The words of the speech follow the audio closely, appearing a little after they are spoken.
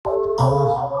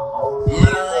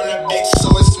Mirror in the dick,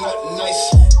 so it's not nice.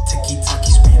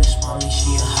 Tiki-taki Spanish mommy,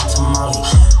 she a hot tamale.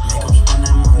 Make 'em spend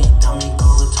that money, dummy, go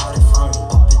retarded for me.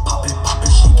 Pop it,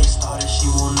 she get started, she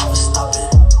won't never stop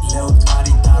it. Lil Gotti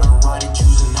got a roddy,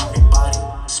 choosing everybody.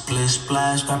 Split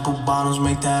splash, purple bottles,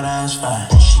 make that ass fat.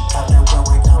 She got that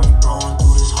wet, got me blowing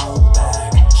through this whole bag.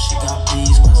 She got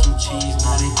bees, got some cheese,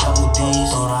 now they double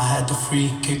D's. Thought I had the free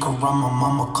kick around my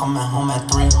mama, coming home at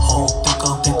 3. Whole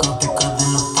thicker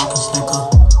than a fucking snicker.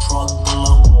 Drug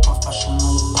dealer,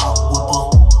 professional pop whipper.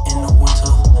 In the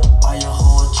winter, buy a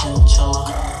whole chinchilla.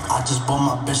 I just bought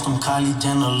my bitch them Kylie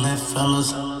Jenner lit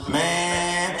fellas.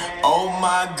 Man, oh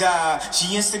my God,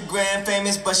 she Instagram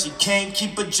famous, but she can't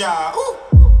keep a job. Ooh.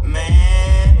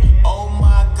 Man, oh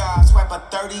my God, swipe a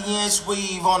 30-inch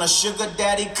weave on a sugar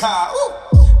daddy car.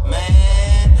 Ooh.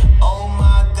 Man, oh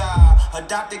my God, her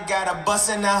doctor got her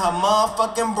busting out her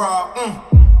motherfucking bra.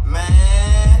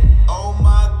 Man, oh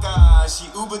my God, she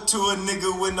Uber to a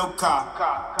nigga with no car.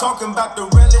 Talking about the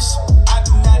relish, I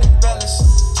do not embellish.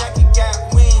 Jacket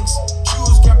got wings,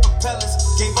 shoes got propellers.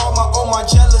 Gave all my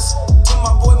jealous to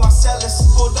my boy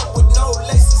Marcellus. Pulled up with no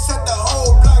laces, set the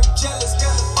whole block jealous.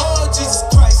 Oh Jesus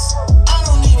Christ, I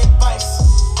don't need advice.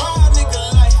 Wild nigga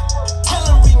life, tell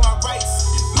him read my rights.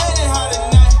 Made it hard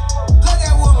tonight, look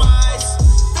at what my eyes.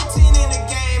 15 in the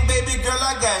game, baby girl,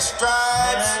 I got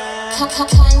stripes.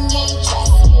 Kanye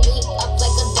dress me up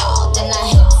like a doll, then I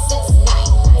hit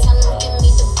 6'9". Tell him give me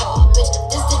the ball, bitch.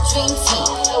 This the dream team.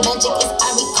 Magic is I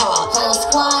recall. Whole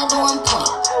squad on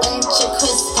point, bunch of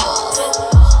crystals.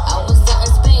 I was out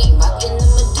in Spain, rocking the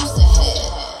Medusa head.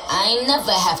 I ain't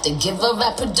never have to give a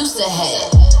rap producer head.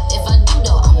 If I do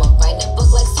though, I'ma write a book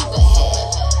like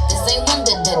Superhead. This ain't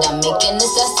wonder that I'm making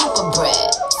this that super bread.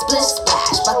 Splish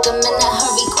splash, fuck 'em in a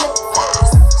hurry, quick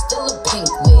fast. Still a pink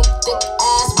wig, thick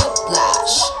ass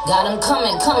whiplash. Got him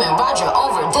coming, Roger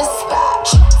over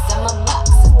dispatch. Said my box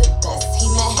is the best, he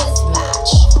met his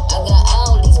match. I got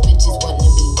all these bitches wanting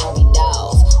to be Barbie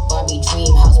dolls. Barbie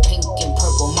dream house, pink and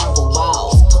purple marble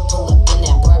walls. Pull up in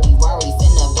that Barbie Rari,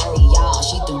 finna bury y'all.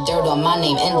 She threw dirt on my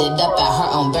name, ended up at her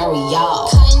own burial.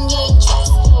 Kanye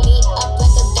dressed me up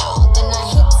like a doll, then I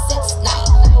hit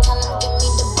 6'9". Tell him give me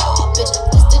the ball, bitch.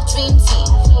 This the dream team.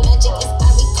 Magic is I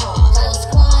recall. Whole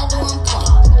squad on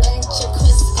point, bunch of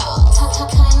crystals.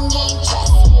 Kanye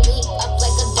dressed me up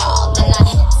like a doll, then I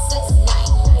hit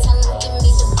 6'9". Tell him give me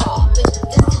the ball, bitch.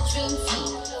 This the dream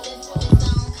team.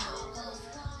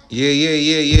 Yeah.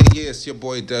 It's your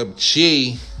boy Dub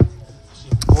G.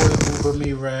 Boy, Uber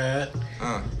me rad.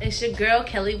 It's your girl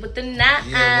Kelly with the knot.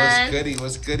 Yeah,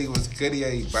 what's goody?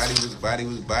 Hey, body in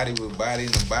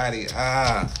the body.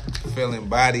 Feeling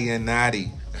body and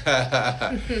naughty.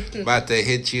 About to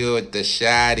hit you with the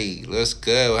shotty. What's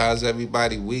good? How's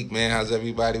everybody week, man? How's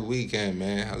everybody weekend,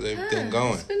 man? How's everything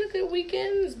going? It's been a good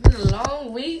weekend. It's been a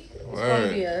long week. It's Word.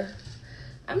 gonna be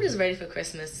I'm just ready for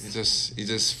Christmas. You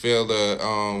just feel the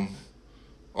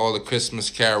all the Christmas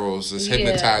carols is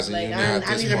hypnotizing you now at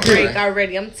I this need point. a break Right?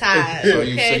 already. I'm tired.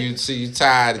 So you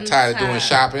tired of doing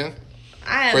shopping?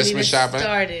 I haven't Christmas even shopping?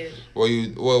 started.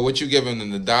 Well, what you giving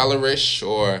them, the $1-ish,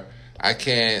 or I'm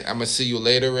gonna see you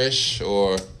later-ish,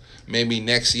 or maybe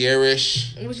next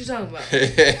year-ish? What you talking about?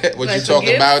 What you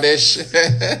talking about-ish?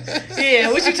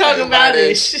 Yeah, what you talking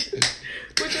about-ish?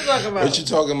 What you talking about? What you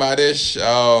talking about-ish?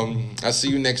 I see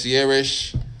you next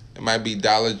year-ish. It might be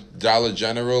Dollar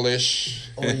General-ish.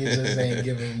 Or you just ain't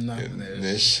giving him nothing there. You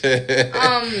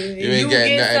ain't you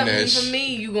getting get nothing something ish. from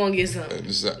me, you gonna get something.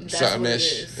 That's Something what it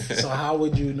ish. is. So how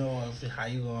would you know how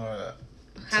you gonna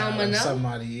How tell I'ma know?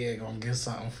 somebody gonna get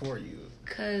something for you?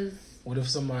 Cause What if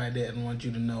somebody didn't want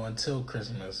you to know until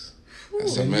Christmas?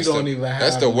 That's Then you messed don't up. even have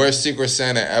That's the worst Secret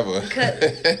Santa ever.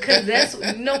 Cause that's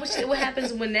what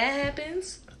happens when that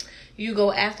happens. You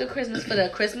go after Christmas for the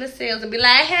Christmas sales and be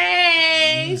like,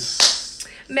 hey,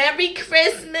 Merry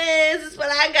Christmas is what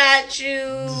I got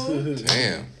you.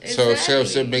 Damn. Exactly.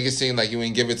 So make it seem like you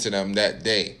ain't give it to them that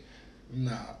day.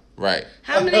 Nah. Right.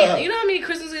 You know how many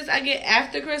Christmas gifts I get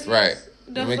after Christmas? Right.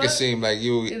 The Make fuck? it seem like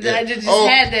you. I just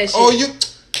had that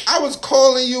shit. I was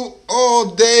calling you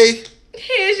all day.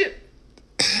 Here's your.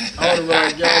 I was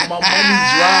like, yo, my money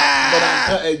dropped, but I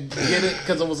couldn't get it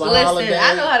because it was a holiday. Listen,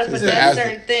 I know how to protect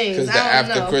certain things. Because the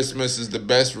after Christmas is the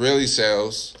best really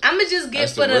sales. I'm going to just get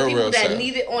That's for the real people that sale.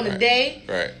 need it on the day.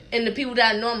 Right. And the people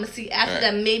that I know I'm going to see after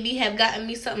that maybe have gotten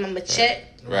me something, I'm going to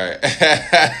check. Right.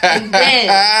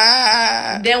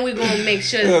 And then we're gonna make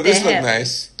sure that this that look happens.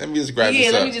 nice. Let me just grab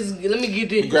Yeah, this let me get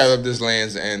this. grab up this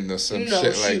Lands End or some You know,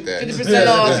 shit shoot, like that. 50%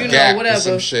 off, This you know, Gap or whatever.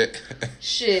 some shit.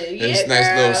 Shit, yeah, This nice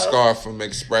girl. little scarf from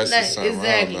Express or Like, something.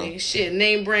 exactly. Shit,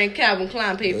 name brand Calvin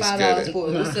Klein paid Let's $5 get it. for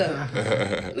it. What's up? I don't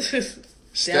know.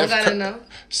 They don't gotta know.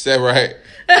 Step right.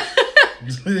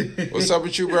 What's up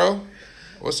with you, bro?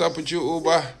 What's up with you,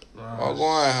 Uber? All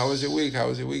going. How was your week? How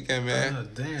was your weekend, man?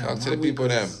 Damn. Talk to my the people,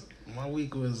 week them. was- My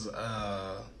week was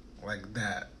like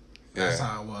that. Yeah. That's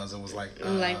how it was. It was like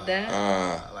Like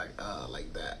that?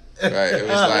 like that. Right. It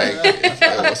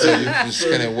was like so you just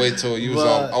couldn't wait till you was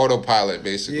on But- autopilot,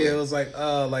 basically. Yeah, it was like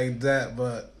that,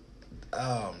 but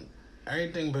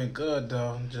everything been good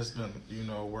though. Just been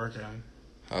working.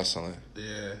 Hustling.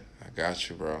 Yeah. I got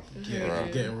you, bro.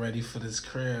 Getting ready for this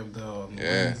crib though. On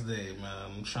Yeah. Wednesday, man.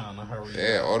 I'm trying to hurry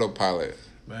Yeah, up. autopilot.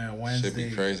 Man, Wednesday. Should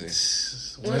be crazy.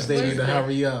 Wednesday need to Wednesday?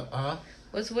 hurry up, huh?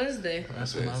 What's Wednesday?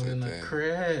 That's when I'm in the Wednesday.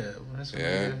 crib. That's when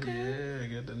Yeah. I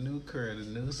get the new crib, the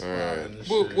new spot, Alright. and the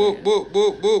Boop, shit. boop, boop,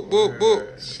 boop, boop, boop,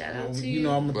 boop. Shout out Well, to you you.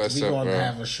 know, Bless we up, gonna bro.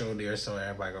 have a show there, so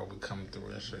everybody gonna be coming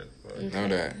through and shit. But, Know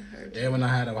that. yeah, when I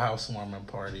had a housewarming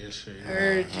party and shit.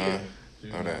 Heard you.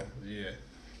 You Know that. Yeah.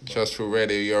 Trust Food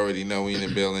Radio, you already know we in the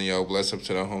building, yo. Bless up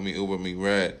to the homie Uber Me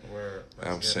Red. Word.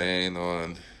 I'm saying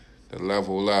on the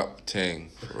level up thing,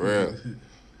 for real.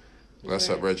 Bless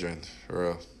up, brethren, for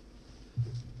real.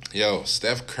 Yo,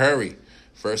 Steph Curry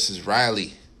versus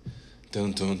Riley.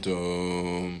 Dun dun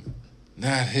dun.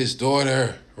 Not his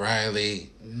daughter, Riley.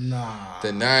 Nah. The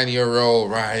 9-year-old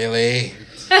Riley.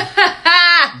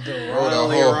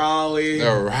 Raleigh.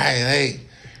 The Riley.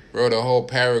 Wrote a whole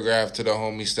paragraph to the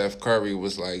homie Steph Curry.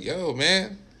 Was like, yo,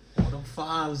 man, Where them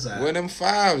fives at? where them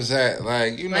fives at?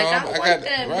 Like, you know, Like, I I want got,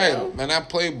 that, right, bro. man, I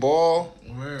play ball.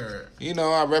 Word. You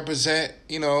know, I represent,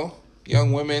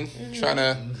 young women trying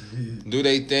to do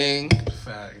their thing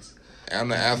Facts. on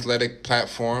the athletic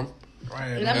platform. Right.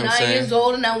 And know I'm what I'm 9 saying? years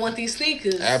old and I want these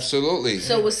sneakers. Absolutely.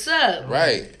 So what's up?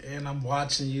 Right. And I'm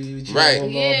watching you with your Right. little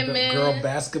Yeah, man. girl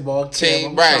basketball Team, team.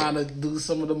 I'm right. trying to do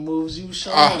some of the moves you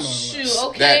showing Oh, on. Shoot,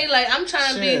 okay, That- like I'm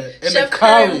trying to Shit. be And Chef the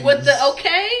Curry Currys. with the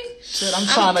okay. Shit, I'm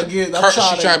trying to get. I'm She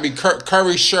trying to. trying to be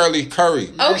Curry Shirley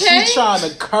Curry. Okay. She trying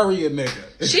to curry a nigga.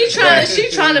 She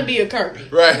trying to be a Curry.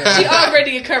 Right. She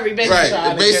already a Curry, basically. Right.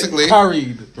 Trying to Basically. get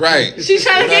curried. Right. She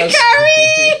trying to get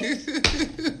Curry.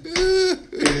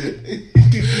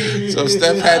 So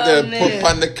Steph had to Oh, man. put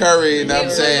Pun the Curry, you know what I'm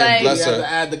was saying? like- You Bless have to her.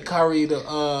 add the curry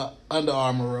to Under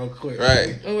Armour real quick.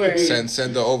 Right. Word.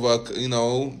 Send her over,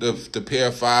 the pair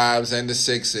of 5s and the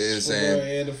 6s and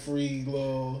And the free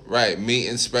little. right,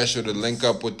 meeting special to link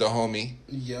up with the homie.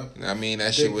 Yep. I mean, that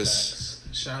Big shit was facts.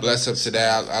 Shout bless out up to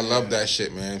that. I love that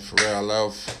shit, man. For real, I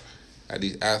love how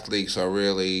these athletes are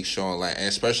really showing, like, and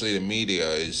especially the media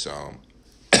is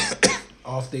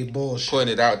Off they bullshit.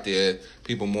 putting it out there.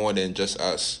 People more than just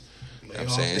us. You know what I'm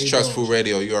Off saying? It's they Trust Food bullshit.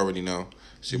 Radio. You already know.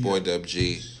 It's your boy Dub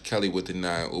G. Kelly with the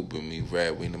 9. Uber Me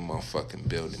Red. We in the motherfucking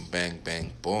building. Bang,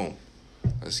 bang, boom.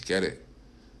 Let's get it.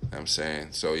 You know what I'm saying?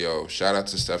 So, yo, shout out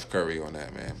to Steph Curry on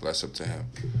that, man. Bless up to him.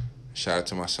 Shout out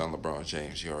to my son, LeBron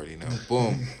James. You already know.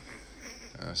 Boom.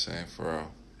 You know what I'm saying? For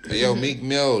real. Hey, yo, Meek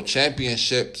Mill.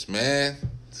 Championships, man.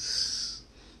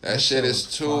 That shit is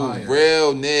was too fire.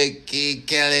 real, Nikki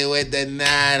Kelly with the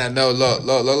 9. I know.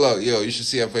 Look. Yo, you should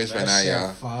see her face right That now, shit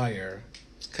y'all. fire.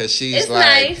 Cause she's It's like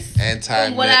nice. anti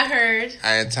From what I heard.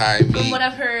 anti-meat. From what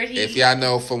I've heard, If y'all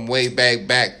know from way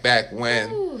back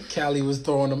when, Ooh. Kelly was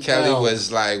throwing them Kelly L's.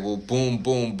 was like, well, boom,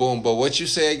 boom, boom. But what you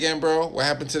say again, bro? What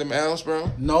happened to them L's,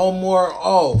 bro? No more.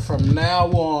 Oh, from now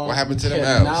on. What happened to you them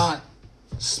L's? cannot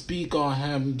speak on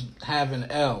him having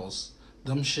L's.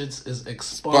 Them shits is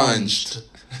expunged.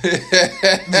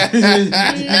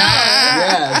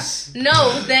 Yes.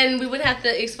 No, then we would have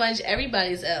to expunge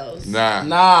everybody's L's. Nah.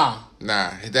 Nah.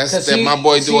 That's 'Cause that my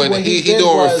boy doing. what He did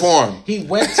doing was reform. He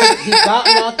got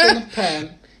locked in the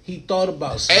pen. He thought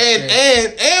about some shit.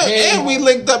 And we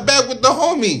linked up back with the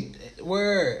homie.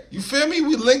 Word. You feel me?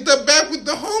 We linked up back with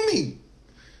the homie.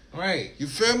 Right. You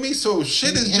feel me? So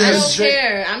shit is I I don't just.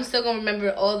 care. I'm still gonna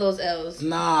remember all those L's.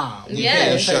 Nah. We Yeah. can't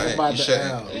You think shouldn't. about You the shouldn't.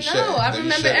 L. You No, I You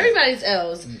remember shouldn't. everybody's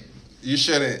L's. You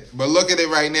shouldn't. But look at it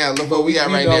right now. Look But where we at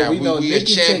right now. we know We at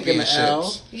Nikki taking the L.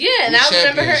 championships. Yeah, and We I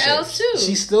remember her championships. L's too.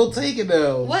 She's still taking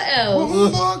L's. What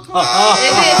L's? Fuck It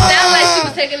didn't sound like she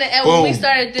was taking the L when we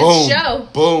started this show. We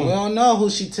Boom. don't know who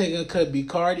she taking. Could be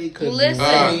Cardi. Could Listen, be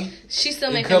Ray. she's still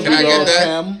It making could Can I money. get Lil' that?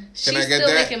 Kim. She's I get still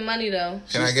that? making money though.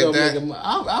 Can I She's get still that? making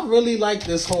I really like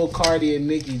this whole Cardi and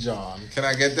Nicki John. Can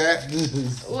I get that?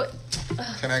 What?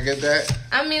 Can I get that?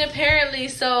 I mean, apparently,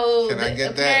 so Can I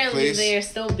get that, apparently please? they're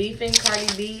still beefing Cardi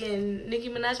B and Nicki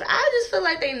Minaj. But I just feel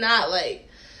like they not like.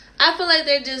 I feel like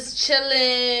they're just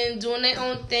chilling, doing their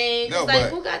own thing. No, It's like, but-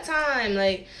 who got time?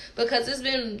 Like, because it's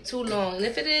been too long. And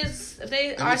if they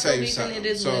Let are me still tell you beefing, something. it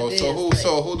is So what it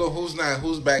is. Like,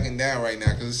 who's backing down right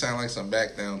now? Because it sounds like some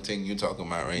back down thing you talking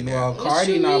about right now. Well, What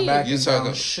Cardi you not mean? backing You talking-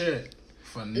 down shit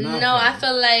for nothing. no, I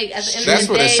feel like at the end That's of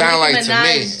the what day, it sound like Nicki to me.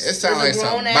 Minaj It sound is like a some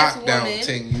grown-ass back down woman,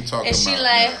 thing you talking and she about.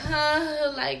 like,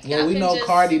 now. like, Well, y'all we can know just,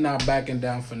 Cardi not backing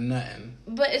down for nothing.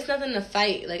 But it's nothing to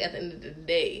fight. Like at the end of the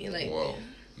day, like Whoa,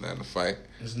 not a fight.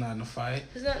 It's not in a fight.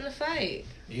 there's nothing to fight.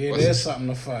 Yeah, What's- there's something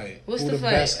to fight. What's Who the the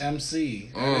fight? best MC?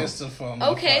 That is the fun.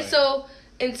 Okay, fight. so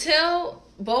until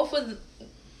both of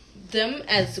them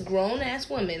as grown ass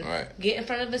women Right. get in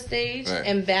front of a stage Right.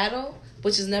 and battle,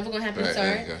 which is never gonna happen. Right, Sorry,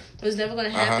 there you go. it's never gonna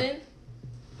Uh-huh. happen.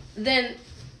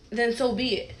 Then so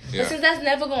be it. Yeah. But since that's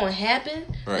never gonna happen,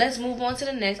 Right. let's move on to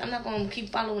the next. I'm not gonna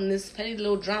keep following this petty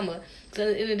little drama. Because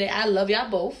at the end of the day, I love y'all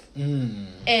both,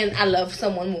 and I love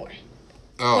someone more.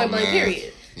 Oh, Point blank. man.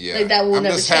 Period. Yeah, Like, that will I'm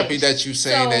never just happy change. that you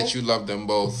saying So- that you love them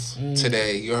both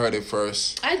today. You heard it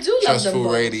first. I do love them Trustful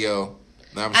both. Radio.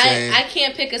 Know what I'm saying? I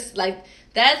can't pick like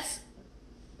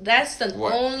that's the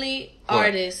What? only What?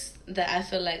 artist that I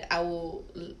feel like I will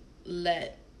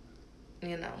let,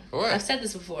 you know. What? I've said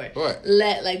this before. What?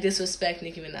 Let like disrespect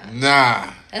Nicki Minaj.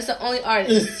 Nah. That's the only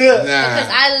artist. Nah. Because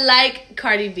I like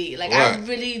Cardi B. Like I What?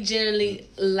 really genuinely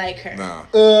like her. Nah.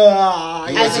 You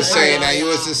You I wasn't just- saying that. You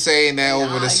wasn't saying that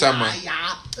over the summer.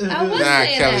 I was Nah,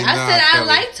 saying Kelly, that. I nah, said I Kelly.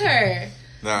 liked her.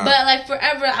 Nah. But like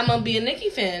forever I'm gonna be a Nicki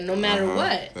fan no matter Uh-huh.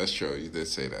 what. That's true. You did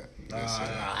say that. You did say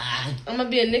that. I'm gonna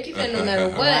be a Nicki fan no matter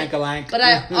what. Lank. But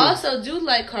I also do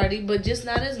like Cardi, but just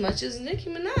not as much as Nicki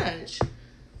Minaj.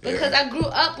 Because Yeah. I grew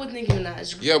up with Nicki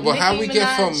Minaj. Yeah, but how Nicki we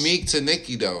get from Minaj- Meek to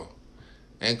Nicki though,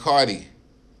 and Cardi?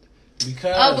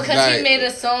 Because Oh, because Like- he made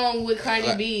a song with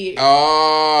Cardi B.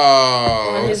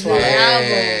 Oh, On his okay.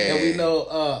 album. and we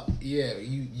know,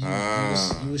 you Ah.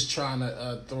 was trying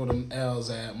to throw them L's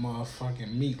at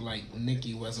motherfucking Meek like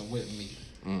Nicki wasn't with me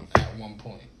at one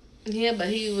point. Yeah, but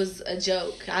he was a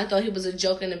joke. I thought he was a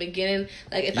joke in the beginning.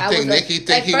 Like if You I think was Nicki like,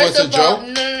 think he first was a of all- joke?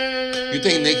 No. You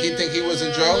think Nicki think he was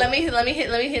a joke? Let me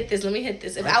hit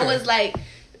this. If I Okay. was like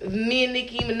me and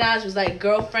Nicki Minaj was like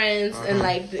girlfriends and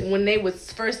like when they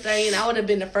was first starting, I would have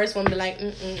been the first one to be like,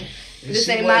 this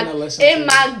she ain't wasn't my to listen in to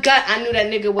my gut. I knew that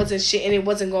nigga wasn't shit and it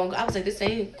wasn't going. I was like, this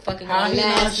ain't fucking How going he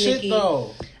not last, shit Nicki.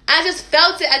 though? I just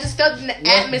felt it. I just felt in the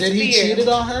atmosphere. Did he cheated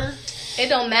on her? It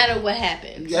don't matter what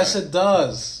happened. Yes, it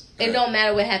does. It don't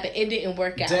matter what happened. It didn't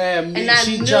work out. Damn, and I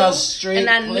she knew, just straight and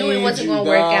I knew it played wasn't you, gonna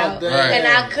work dog. out. Damn. Right.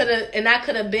 And I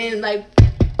could have been like,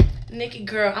 Nicki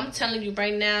girl, I'm telling you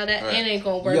right now that Right. it ain't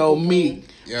gonna work. Yo, boo-boo. Meek.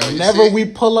 Yo, you Whenever see? we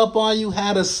pull up on you,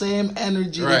 had the same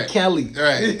energy Right. to Kelly.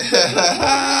 Right.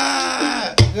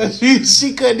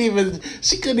 she couldn't even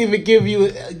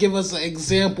give us an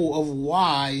example of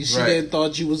why she Right. didn't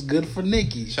thought you was good for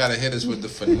Nicki. Try to hit us with the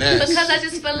finesse. Because I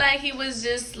just felt like he was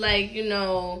just like, you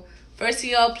know, first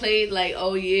he all played like,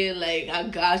 oh yeah, like I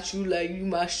got you, like you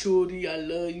my shorty, I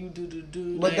love you,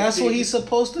 do. But like, that's what baby. he's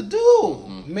supposed to do.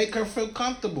 Make her feel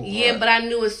comfortable. Yeah, but I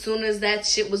knew as soon as that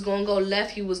shit was gonna go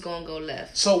left, he was gonna go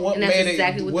left. So what And that's made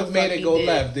exactly it? what What the made fuck it he go did.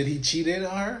 left? Did he cheat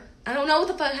on her? I don't know what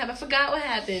the fuck happened. I forgot what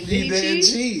happened. He Did didn't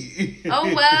cheat? cheat.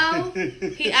 Oh well,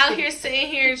 he out here sitting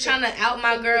here trying to out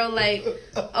my girl. Like,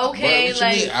 okay, what you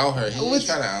like, mean out her? He was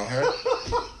trying to out her.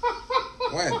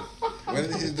 When? When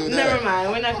did he do that? never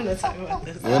mind. We're not gonna talk about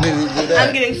this. When did he do that?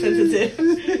 I'm getting sensitive.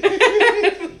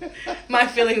 My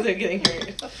feelings are getting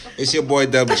hurt. It's your boy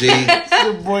Dub G.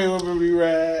 Your boy will be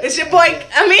right. It's your boy.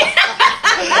 I mean,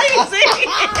 how you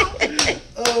say it?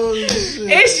 Oh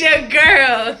shit. It's your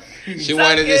girl. She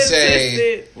wanted to Stop say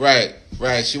getting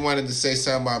right. She wanted to say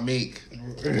something about Meek.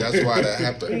 That's why that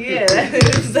happened. Yeah,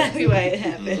 that's exactly why it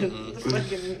happened.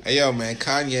 Fucking. Hey yo, man,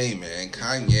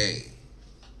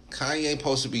 Kanye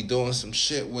supposed to be doing some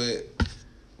shit with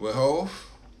Hov.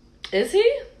 Is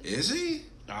he? Is he?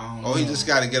 I don't Oh, he know. just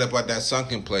got to get up at that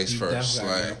sunken place He first.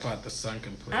 definitely Like, got the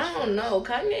sunken place. I don't know.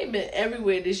 Kanye been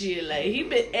everywhere this year. Like he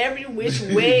been every which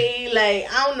way.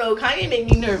 Like I don't know. Kanye made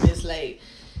me nervous. Like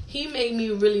he made me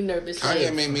really nervous. Kanye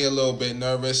like, made me a little bit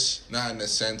nervous, not in the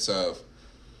sense of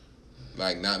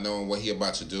like not knowing what he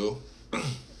about to do,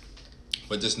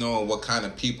 but just knowing what kind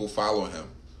of people follow him.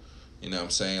 You know what I'm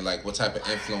saying? Like what type of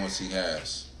influence he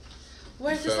has.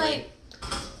 where it's You just feel like,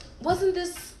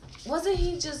 wasn't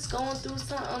he just going through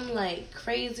something like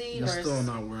crazy You're or still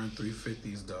not wearing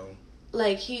 350s though.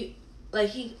 like he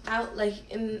out like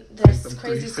in there's Them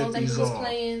crazy songs that he 350s was on.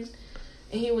 playing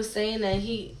and he was saying that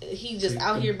he just Take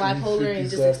out them here bipolar and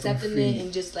 350s just off them accepting feet. it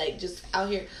and just out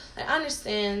here. Like, I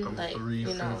understand, Them like, 350s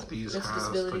mental has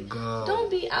disability. to go. Don't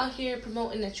be out here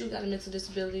promoting that you got a mental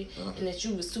disability and that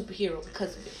you was superhero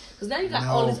because of it. Because now you got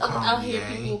all these other out here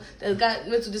Kanye. people that got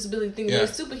mental disability thinking they're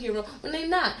superhero when they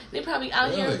not. They probably out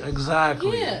Really? here.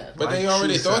 Exactly. Yeah. But they Like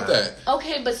already she thought said. that.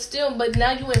 Okay, but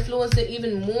now you influence it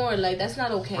even more. Like, that's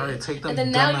not okay. Right, take them and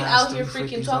then now you dumbass out here 350s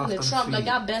freaking off talking them to Trump like feet.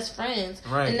 y'all best friends.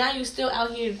 Right. And now you still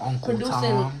out here Uncle producing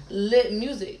Tom. lit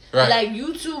music. Right. Like,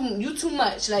 you too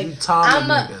much. Like, You Tom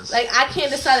niggas. like, I can't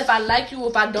decide if I like you or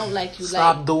if I don't like you.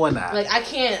 Stop doing that. Like, I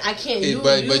can't.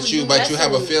 But you messing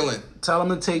have a with me. feeling. Tell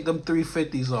them to take them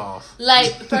 350s off.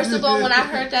 Like, first of all, when I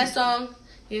heard that song,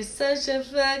 "You're such a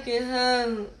fucking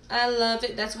hoe," I love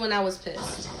it. That's when I was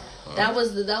pissed. That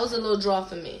was a little draw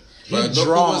for me. But He look,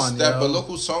 drawn, but yo. look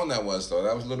whose song that was though.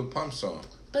 That was Little Pump's song.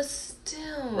 But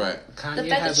still, Right. the Kanye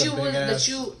fact has that a you big ass-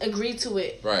 agreed to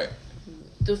it, Right.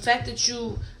 the fact that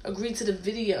you agreed to the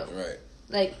video, Right.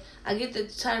 like, I get the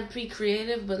trying to be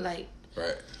creative, but like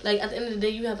at the end of the day,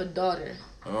 you have a daughter.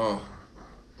 Oh.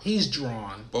 He's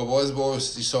drawn. But what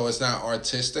was so it's not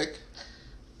artistic?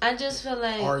 I just feel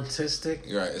like Artistic.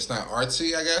 You're right. It's not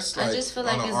artsy, I guess. I just feel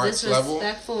like on an it's arts level.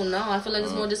 disrespectful. No, I feel like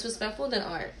it's more disrespectful than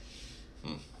art.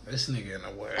 This nigga in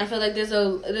a way. I feel like there's a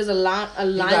line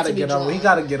He gotta to be get drawn. away. He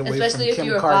gotta get away Especially from if Kim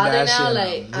you're a father Kardashian. now. Like,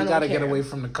 he I don't gotta care. get away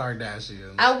from the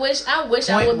Kardashians. I wish I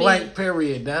Point would be. blank.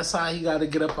 Period. That's how he gotta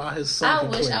get up out his I sunken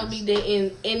wish place. I would be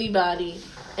dating anybody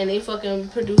and they fucking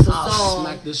produce a I'll song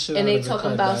smack this shit and out they of the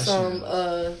talking about some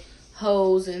Kardashians.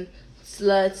 hoes and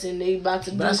sluts and they about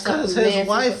to do That's something because nasty. his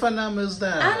wife and them is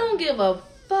that. I don't give a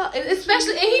fuck.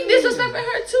 Especially, and he disrespecting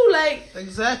her too. Like,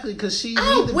 Exactly, because she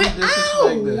I need to be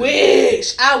disrespected.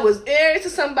 wish I was married to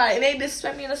somebody and they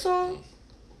disrespect me in a song.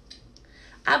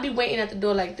 I'd be waiting at the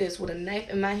door like this with a knife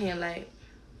in my hand, like,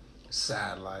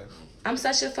 Sad life. I'm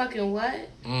such a fucking what?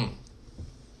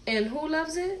 And who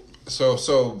loves it? So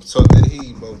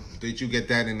did you get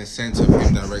that in the sense of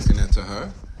him directing that to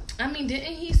her? I mean,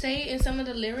 didn't he say in some of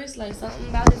the lyrics like something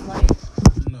about his wife?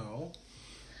 No.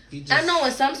 He just, I know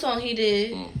in some song he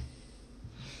did.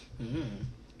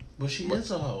 But she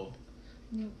is a hoe.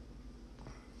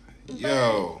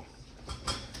 Yo.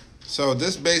 So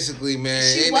this basically, man.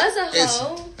 She was a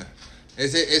hoe.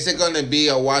 Is it gonna be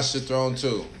a Watch the Throne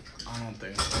too? I don't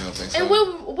think so. You don't think so?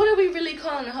 And what are we really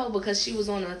calling a hoe? Because she was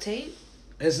on a tape?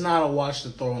 It's not a Watch the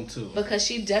Throne 2. Because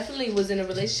she definitely was in a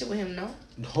relationship with him, no?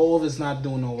 Hove is not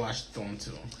doing no Watch the Throne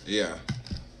 2. Yeah.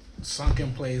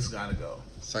 Sunken Place gotta go.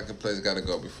 Second place got to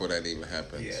go before that even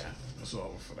happens. Yeah, it's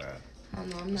over for that. I don't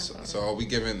know, I'm not going. So are we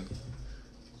giving?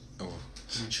 Oh,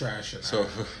 You trash it. so.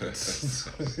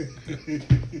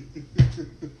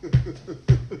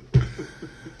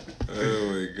 Oh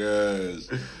my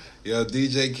gosh. Yo,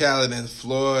 DJ Khaled and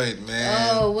Floyd, man.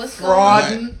 Oh, what's Fraud.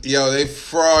 going Yo, they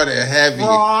frauded heavy.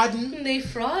 Frauding. on? They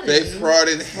frauded. They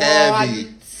frauded heavy.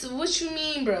 So what you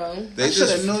mean, bro? They I should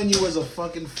have just. known you was a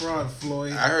fucking fraud,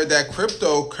 Floyd. I heard that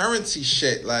cryptocurrency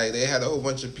shit. Like they had a whole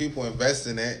bunch of people invest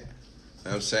in it. You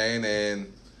know what I'm saying?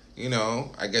 And you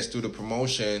know, I guess through the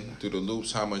promotion, through the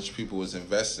loops, how much people was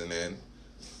investing in,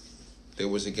 they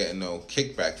wasn't getting no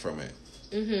kickback from it.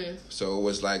 Mm-hmm. So it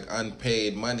was like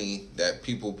unpaid money that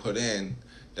people put in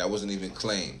that wasn't even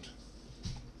claimed.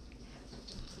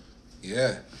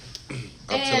 Yeah.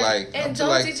 And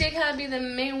don't DJ Khaled be the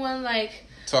main one, like,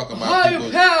 talking about higher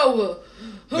people. power.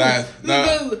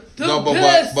 No,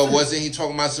 but wasn't he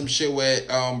talking about some shit with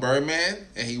Birdman?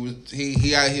 And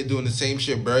he out here doing the same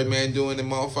shit Birdman doing to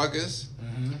motherfuckers?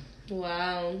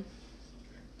 Wow.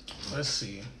 Let's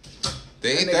see.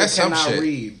 That's some cannot shit.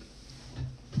 read.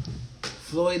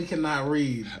 Floyd cannot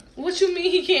read. What you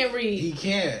mean he can't read? He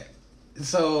can't.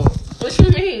 So What you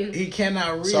mean? he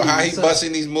cannot read. So how he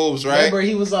busting these moves, right? Remember,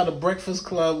 he was on the Breakfast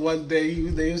Club one day.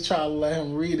 They was trying to let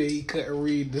him read it. He couldn't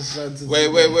read the sentence. Wait,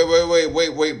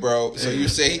 bro. So you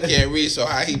say he can't read, so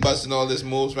how he busting all these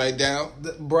moves right down?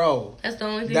 Bro, That's the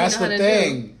only thing that's you know the how to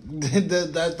thing.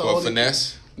 That's the Or only.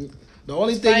 finesse? The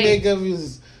only thing Fight. they give you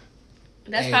is. do.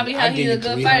 That's "Hey, probably I how he's a give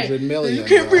you good fighter. 300 million, You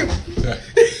can't bro." read.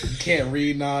 You can't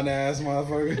read non-ass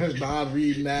motherfucker.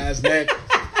 Non-reading ass neck.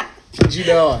 What you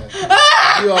doing?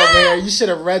 You over here. You should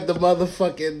have read the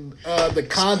motherfucking the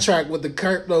contract with the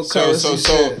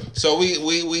cryptocurrency. So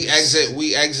we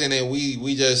exit and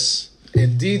we just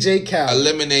and DJ Khaled.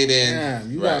 eliminating.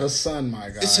 Damn, you right. got a son, my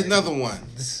guy. It's another one.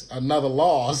 It's another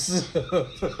loss.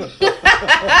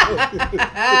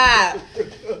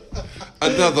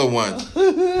 Another one.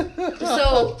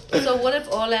 So what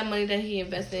if all that money that he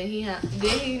invested in,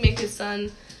 did he make his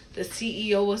son the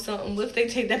CEO or something. What if they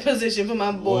take that position for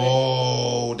my boy?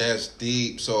 Oh, that's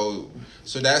deep. So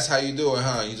that's how you do it,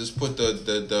 huh? You just put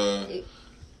the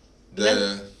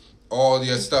all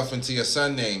your stuff into your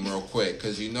son name real quick,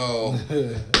 because you know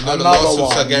the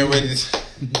lawsuits are getting ready to...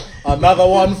 Another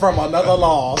one from another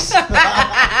loss. You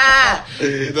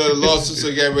know the lawsuits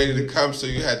are getting ready to come, so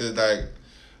you had to like,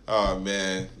 oh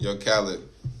man, yo Khaled,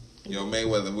 yo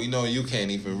Mayweather, we know you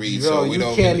can't even read, so we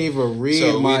don't can't even read.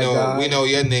 So we know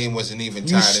your name wasn't even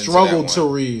tied. You struggled to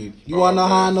read. You wanna know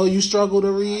how I know you struggle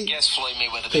to read? Yes, Floyd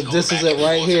Mayweather. Because this is it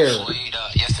right here. Floyd,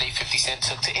 yesterday, 50 Cent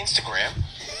took to Instagram.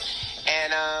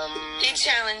 And he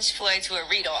challenged Floyd to a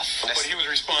read-off. But he was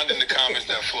responding to comments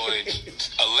that Floyd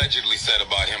allegedly said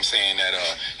about him, saying that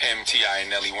him, T.I., and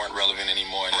Nelly weren't relevant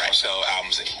anymore and don't sell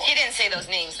albums anymore. He didn't say those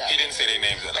names, though. He didn't say their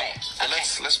names at all. Right.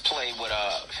 so let's play what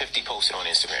 50 posted on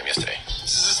Instagram yesterday.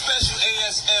 This is a special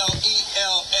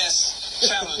ASLELS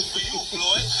challenge for you,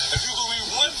 Floyd. If you could read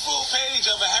one full page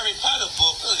of a Harry Potter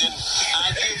book, then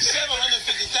I'll give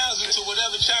 $750,000 to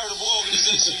whatever charitable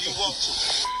organization you want to.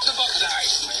 The buck of the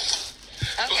ice, man.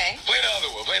 Okay. Play the other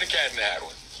one. Play the cat in the hat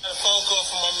one. I got a phone call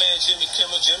from my man Jimmy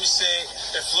Kimmel. Jimmy said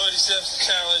if Floyd accepts the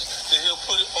challenge, then he'll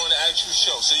put it on the actual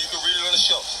show, so you can read it on the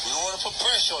show. We don't want to put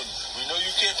pressure on you. We know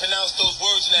you can't pronounce those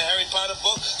words in that Harry Potter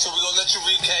book, so we're going to let you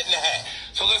read Cat in the Hat.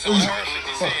 So listen, when I heard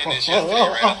 50 saying this yesterday,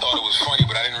 right, I thought it was funny,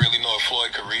 but I didn't really know if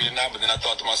Floyd could read or not. But then I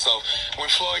thought to myself,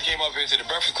 when Floyd came up into the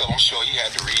Breakfast Club, I'm sure he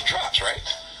had to read drops, right?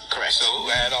 Correct. So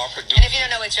I had our producer. And if you don't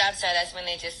know what drops are, that's when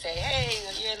they just say, hey,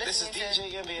 you're listening This is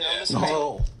DJ Envy.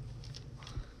 Oh.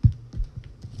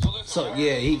 So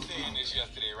yeah, he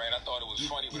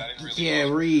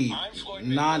can't read. I've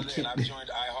joined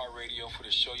iHeartRadio for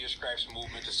the Show Your Scraps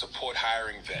movement to support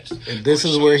hiring vets. And this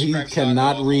is where he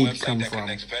cannot read come from.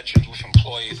 Connects veterans with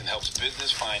employees and helps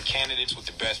business find candidates with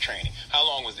the best training. How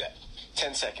long was that?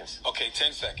 10 seconds. Okay,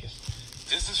 10 seconds.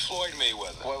 This is Floyd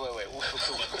Mayweather. Wait.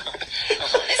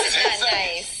 This is not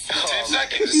nice. 10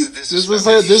 seconds. This is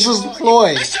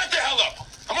Floyd. Shut the hell up.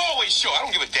 I'm always sure. I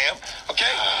don't give a damn.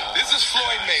 Okay? This is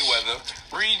Floyd Mayweather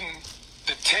reading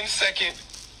the 10-second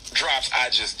drops I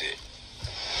just did.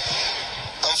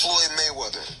 I'm Floyd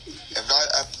Mayweather.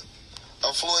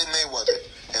 I'm Floyd Mayweather,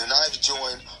 and I've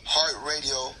joined Heart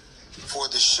Radio for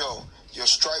the show. Your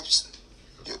stripes.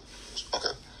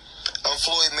 Okay. I'm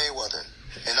Floyd Mayweather,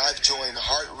 and I've joined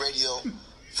Heart Radio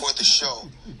for the show.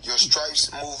 Your Stripes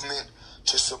movement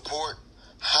to support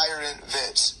hiring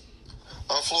vets.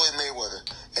 I'm Floyd Mayweather,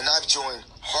 and I've joined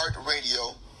Heart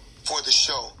Radio for the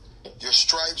show. Your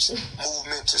Stripes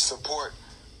movement to support.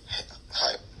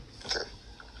 Hi. Okay.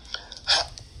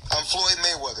 I'm Floyd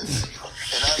Mayweather,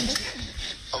 and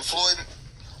I'm Floyd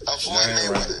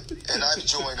Mayweather, and I've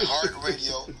joined Heart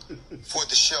Radio for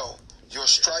the show. Your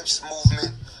Stripes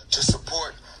movement to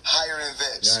support hiring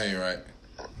vets. Yeah, you're right.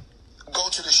 Go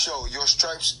to the show,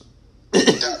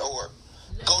 yourstripes.org.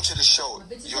 Go to the show,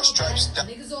 yourstripes.org.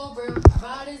 Niggas all real,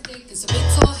 riding dick, and some big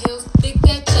tall hills, big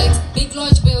fat checks, big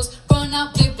large bills, run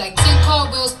out flip like 10 car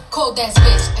wheels, cold ass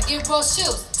bitch. I get raw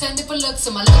chills, 10 different looks,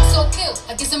 and my looks so kill.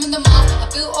 I guess I'm in the mouth, I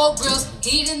feel all grills,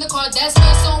 heat in the car, that's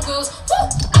what's on wheels. Woo!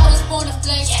 I was born to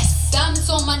flex, yes. Diamonds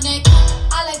on my neck.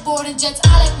 I like boarding jets,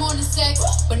 I like more than sex,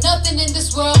 but nothing in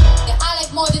this world that I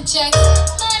like more than checks.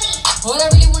 Money. All I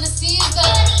really wanna see is the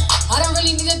money. I don't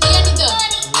really need a be any done.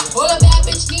 All a bad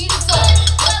bitch need is the money.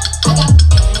 I got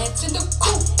bands in the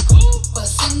coop,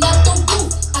 bustin' out the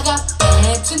roof. I got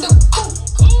bands in the coop.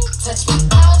 Touch me,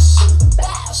 I'll shoot.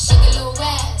 Bow, shake a little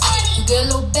ass. You get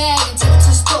a little bag and take it to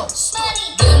the store.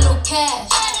 Get a little cash.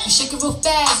 You shake it real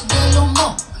fast, you get a little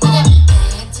more. I got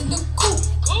bands in the coop,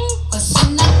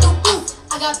 bustin' out the roof.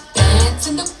 I got bands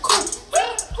in the coop,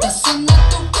 bustin'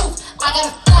 out the roof. I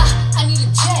gotta fly, I need a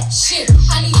jet, shit.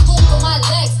 I need food for my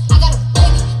legs. I got a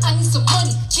baby, I need some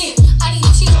money, yeah. I need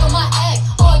teeth for my egg.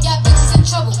 All y'all bitches in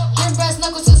trouble. Bring brass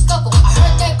knuckles to scuffle. I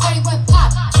heard that Cardi went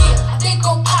pop, yeah. They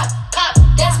gon' pop.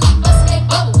 That's me bustin' that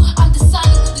bubble. I'm the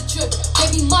Sonic with the drip,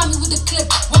 baby mommy with the clip.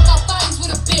 Work out bodies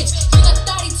with a bitch. Bring a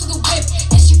thotty to the whip,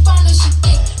 and she find her she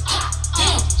thick.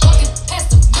 Damn, walking past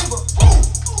the mirror. Ooh,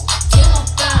 kill on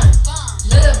fine,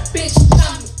 little bitch.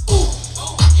 Tell me, ooh,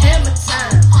 hammer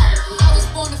time. I was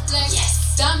born to flex,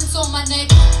 yes. Diamonds on my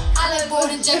neck. I like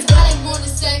boarding jets, I like more than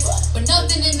sex, but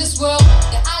nothing in this world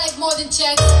that I like more than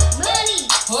checks. Money.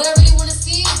 All I really wanna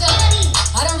see is the money.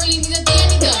 I don't really need a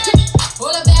dandy gun.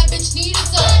 All a bad bitch need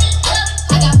is the money.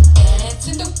 I got bands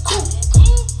in the coop,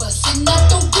 bustin'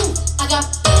 out the roof. I got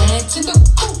bands in the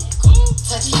coop.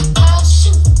 Touch me, I'll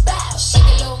shoot. Bow, shake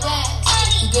a little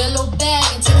ass. You get a little bag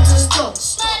and take it to the store.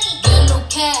 Get a little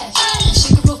cash. You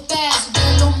shake it real fast, you get a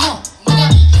little more. I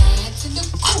got bands in the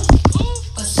coop,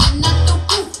 bustin' out the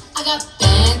roof.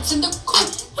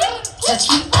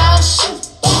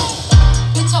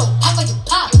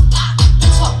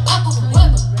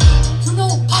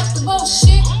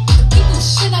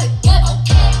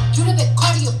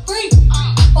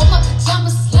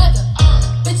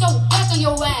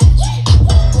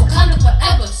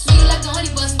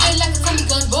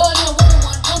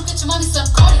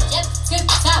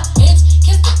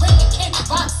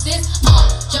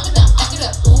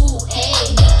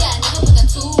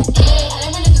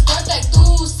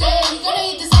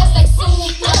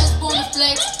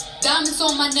 Diamonds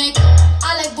on my neck.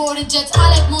 I like boarding jets,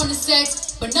 I like more than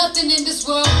sex. But nothing in this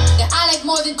world that I like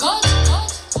more than coach.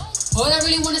 All I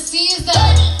really wanna see is the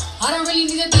I don't really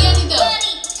need a D, I need the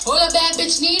all a bad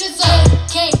bitch need is a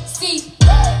KC.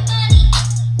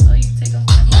 Oh, you can take off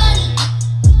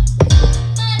that.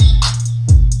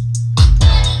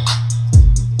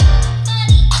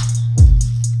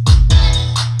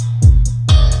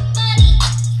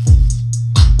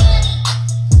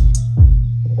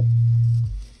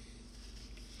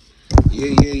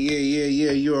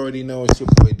 Yeah. You already know it's your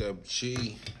boy Dub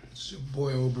G. It's your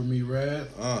boy Over Me Red.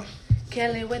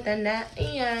 Kelly with the night.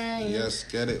 Yes,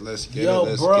 get it. Let's get Yo, it.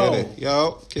 Let's bro. get it.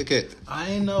 Yo, kick it. I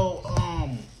ain't know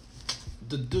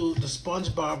the dude, the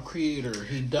SpongeBob creator,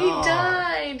 he died. He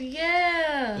died,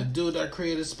 yeah. The dude that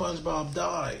created SpongeBob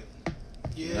died.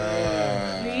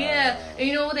 Yeah. Yeah. And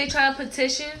you know what they trying to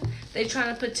petition? They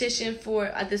trying to petition for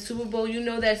at the Super Bowl. You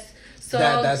know that song.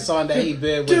 That song that he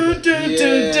did with dun, dun,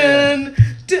 dun, dun,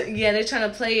 dun. Yeah, they're trying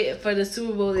to play it for the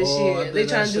Super Bowl this year. They're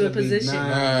trying to do a position.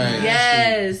 Nice.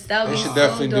 Yes, that would They be should so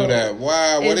definitely dope. do that.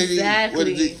 Wow, what Exactly.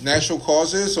 did he natural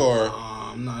causes or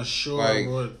I'm not sure, Like,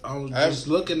 but I was just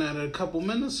looking at it a couple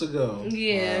minutes ago.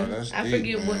 Yeah, Wow, that's I deep,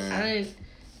 forget what man. I didn't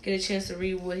get a chance to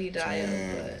read what he died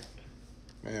Damn. of,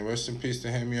 but man, rest in peace to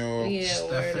him, yo. yeah, word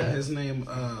Stefan, up. his name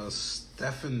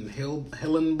Stefan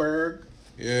Hillenberg.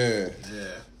 Yeah. Yeah.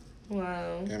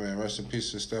 Wow, Yeah, man, rest in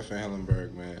peace to Stefan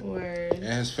Hillenberg, man. word. And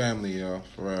his family, yo,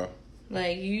 for real.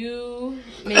 Like you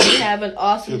maybe have an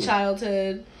awesome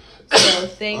childhood, so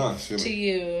thanks excuse to me.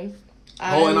 you.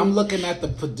 And I'm looking at the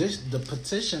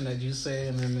petition that you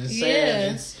saying, and it's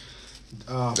saying it's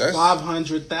That's-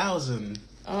 500,000.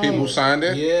 People signed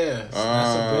it? Yeah, so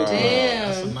that's a big Damn.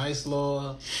 That's a nice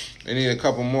little. They need a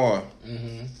couple more.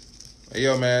 Mm-hmm. Hey,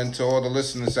 yo, man, to all the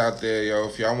listeners out there, yo,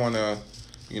 if y'all want to,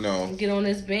 Get on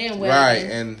this bandwagon. right,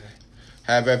 and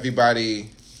have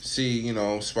everybody see,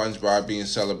 SpongeBob being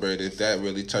celebrated, that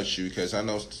really touched you, because I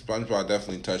know SpongeBob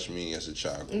definitely touched me as a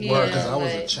child. Yeah, Because I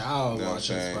was a like- child You know what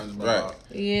I'm watching saying? SpongeBob. Right.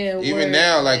 Yeah, Even word.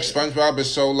 now, like, SpongeBob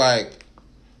is so, like,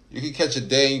 you can catch a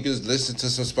day and you can just listen to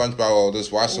some SpongeBob or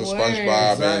just watch some Word.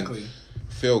 SpongeBob Exactly. and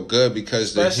feel good because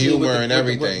Especially the humor with and with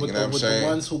everything, with you know what I'm with saying? the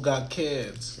ones who got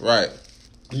kids, Right.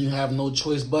 you have no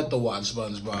choice but to watch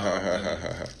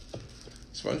SpongeBob.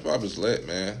 SpongeBob is lit,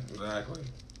 man. Exactly.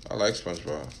 I like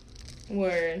SpongeBob.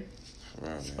 Word. For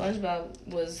real, man. SpongeBob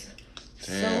was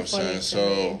Damn, so funny son. to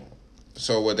me.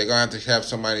 So what, they gonna have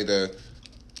somebody to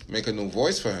make a new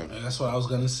voice for him? And that's what I was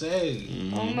gonna say.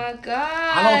 Mm-hmm. Oh my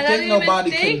god! I don't think didn't nobody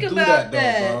even can think do about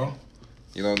that though, bro.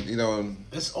 You don't.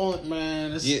 It's on,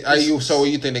 man. It's, Are you? So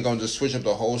you think they're gonna just switch up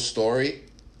the whole story?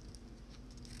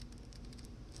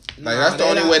 Like that's the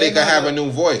only way they can have a new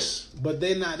voice. But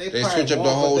they not. They They probably switch up the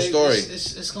won't, but whole story.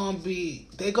 It's gonna be.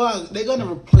 They're gonna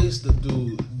replace the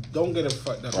dude. Don't get it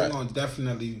fucked up. They're Right. gonna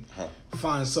definitely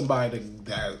find somebody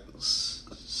that's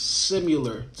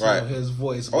similar to Right. his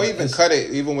voice. Or but even it's- cut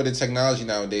it. Even with the technology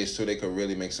nowadays, too, they could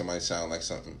really make somebody sound like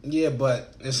something. Yeah,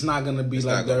 but it's not gonna be It's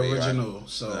like not the gonna be, original. right.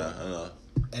 So. I know.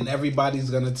 And everybody's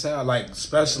gonna tell, like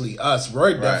especially us.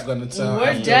 We're def Right. gonna tell.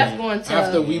 We're def gonna tell.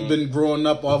 after we've been growing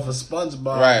up off of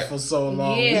SpongeBob Right. for so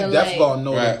long. Yeah, we def like- gonna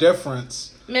know Right. the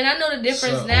difference. Man, I know the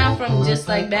difference So- now from just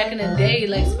like back in the day,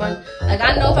 like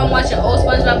I know if I'm watching old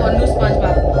SpongeBob or new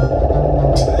SpongeBob.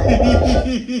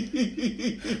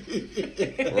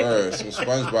 Word, some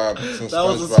SpongeBob. That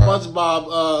was a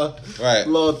SpongeBob Right.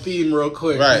 little theme, real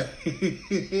quick. Right.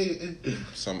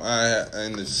 Some eye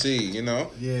in the sea, you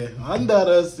know. Yeah, under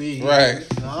the sea. Right.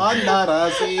 Under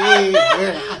the sea. I'm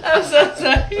so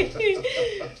sorry.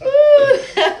 Ooh,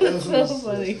 that was so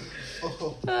funny.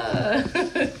 I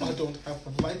don't have a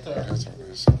lighter.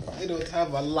 I don't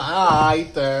have a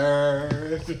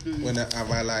lighter. When I have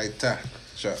a lighter.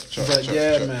 But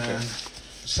yeah, man.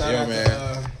 Shout out man. to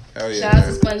Hell yeah. Shout out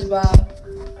to man. SpongeBob.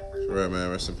 For real,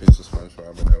 man. Rest in peace to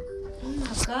SpongeBob and them. Oh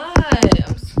my god.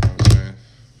 I'm so Man.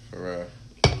 For real.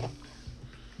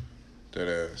 That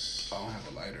ass. I don't have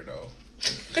a lighter though.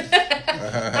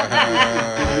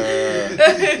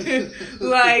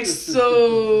 like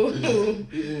so.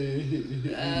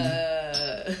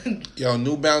 Yo,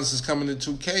 New Balance is coming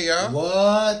to 2K, y'all.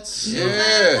 What?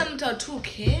 Yeah. Coming to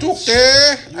 2K.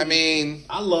 2K. I mean,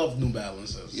 I love New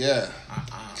Balances. yeah.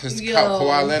 Because Yo.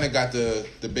 Kawhi Leonard got the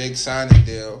big signing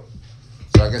deal.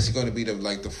 So I guess he's going to be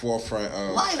the forefront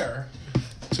of Lighter.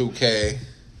 2K. You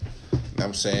know what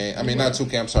I'm saying? I mean, not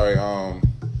 2K, I'm sorry.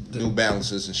 New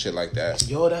Balances and shit like that.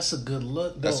 Yo, that's a good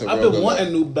look. Though. That's a I've real been good wanting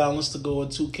look. New Balance to go with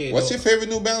 2K. What's though. your favorite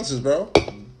New Balances, bro?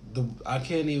 I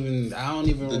can't even. I don't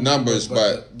even The remember, numbers,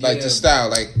 but like yeah, the style.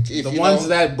 Like, if the you ones know,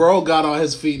 that bro got on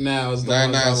his feet now is the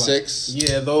 996? ones I like.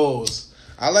 Yeah, those.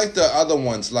 I like the other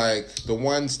ones, like the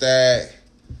ones that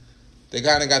they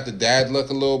kind of got the dad look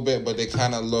a little bit, but they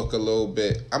kind of look a little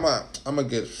bit. I'm mad I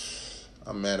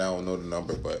don't know the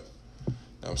number, but you know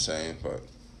what I'm saying, but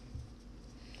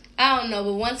I don't know,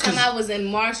 but one time I was in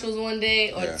Marshalls one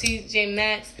day or TJ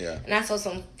Maxx, and I saw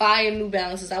some fire New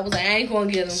Balances. I was like, I ain't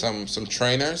gonna get them. Some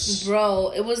trainers,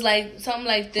 bro. It was like something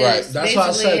like this, right? That's why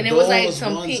I said and it was like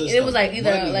some pink. It was like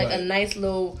either like a nice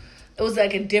little. It was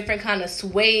like a different kind of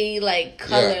suede like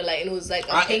color, like, and it was like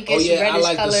a pinkish reddish I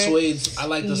like color. The suede. I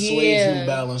like the suede New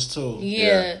Balance too.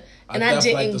 Yeah. And I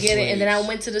didn't get it, and then I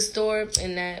went to the store,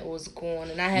 and that was gone,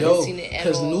 and I haven't seen it at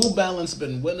all. Because New Balance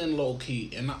been winning low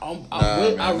key, and I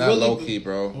really not low key,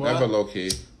 bro. What? Never low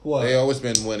key. What? They always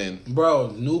been winning,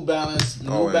 bro. New Balance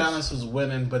was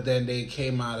winning, but then they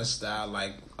came out of style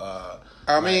like.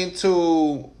 I mean,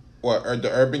 to what?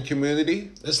 The urban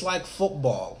community? It's like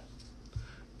football.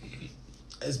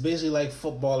 It's basically like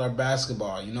football or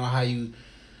basketball. You know how you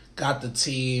got the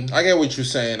team. I get what you're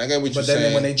saying. But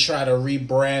then when they try to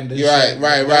rebrand it,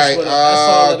 right.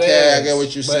 Okay, I get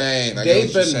what you're saying.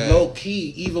 They've been low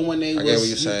key, even when they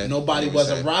nobody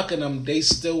wasn't rocking them. They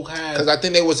still had, because I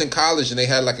think they was in college and they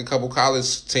had like a couple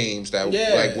college teams that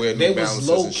like wear New Balances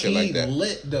and shit like that.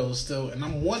 Lit though still, and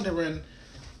I'm wondering,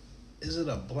 is it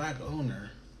a black owner?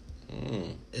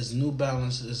 Is New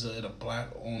Balance? Is it a black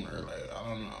owner? Like I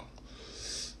don't know.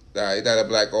 Nah, he's not a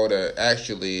black owner.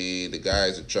 Actually, the guy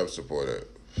is a Trump supporter.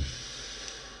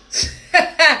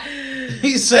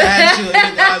 He said, actually, the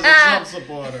guy's a Trump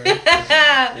supporter.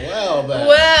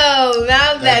 Well,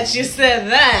 now that you said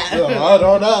that. I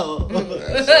don't know.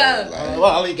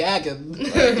 Well, he gagging.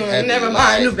 Never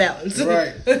mind, New Balance.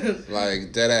 Right.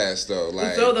 Like, dead ass, though.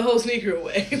 Like, throw the whole sneaker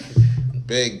away.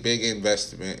 Big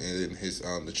investment in his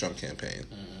the Trump campaign.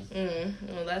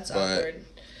 Well, that's awkward.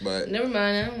 But never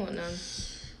mind, I don't want none.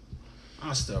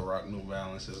 I still rock New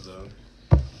Balances though.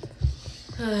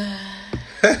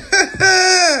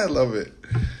 I love it.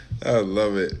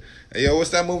 Hey, yo, what's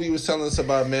that movie you was telling us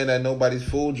about, man? That Nobody's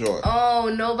Fool joint.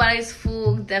 Oh, Nobody's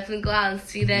Fool. Definitely go out and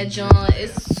see that joint.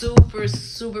 It's super,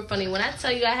 super funny. When I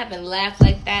tell you I haven't laughed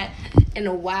like that in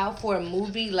a while for a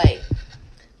movie, like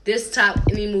this top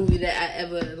any movie that I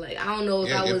ever like. I don't know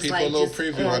if I was like just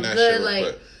preview on that good. Shit,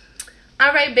 like,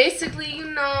 all right, basically, you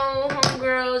know,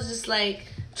 homegirls just like.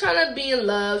 Trying to be in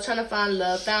love, trying to find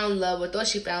love, found love, or thought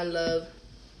she found love.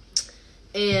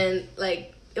 And,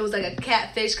 like, it was like a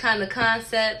catfish kind of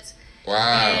concept. Wow.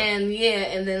 And,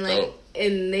 and then, like,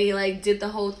 and they, like, did the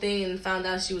whole thing and found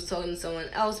out she was talking to someone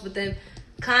else. But then,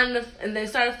 and then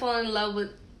started falling in love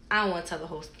with, I don't want to tell the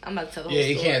whole, I'm about to tell the whole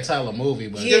story. Yeah, you can't tell a movie,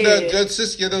 but.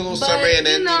 Just get a little summary and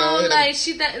then, like,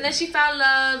 and then she found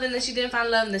love, and then she didn't find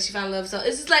love, and then she found love. So,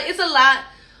 it's just, like, it's a lot.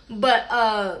 But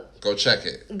go check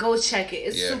it.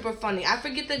 It's super funny. I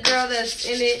forget the girl that's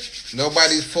in it.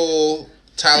 Nobody's Fool.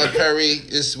 Tyler Perry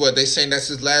is what they saying that's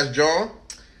his last draw.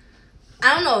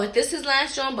 I don't know if this is his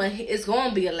last draw, but it's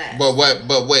gonna be a last.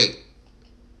 But wait.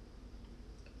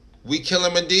 We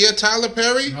Killing Madea, Tyler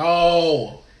Perry?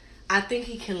 No. I think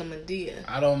he killing Madea.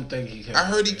 I don't think he killed. I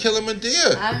heard he killing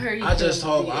Madea. I heard. I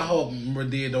hope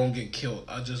Madea don't get killed.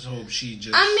 I just hope she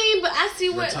just. I mean, but I see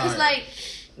what it's like.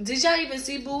 Did y'all even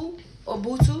see Boo or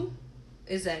Boo 2?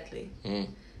 Exactly. And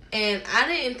I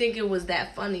didn't think it was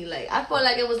that funny. Like, I felt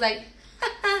like it was like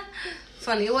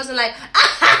funny. It wasn't like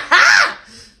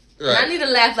right. I need to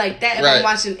laugh like that if I'm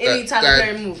watching any Tyler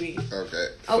Perry movie.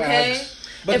 Okay. Facts.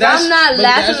 But if I'm not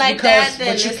laughing like that,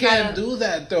 then but you can't do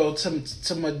that though to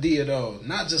Madea though.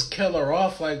 Not just kill her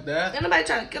off like that. Ain't nobody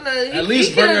trying to kill her. At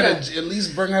least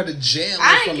bring her to jail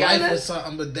for life or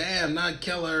something. But damn, not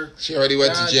kill her. She already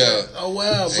went to jail. Oh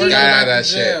well, bring her out of that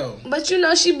jail. But you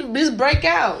know she just break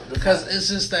out because it's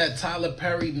just that Tyler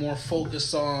Perry more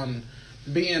focused on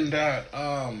being that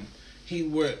he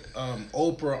with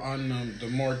Oprah on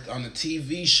the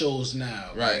TV shows now.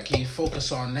 Right. Like he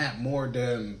focused on that more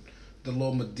than the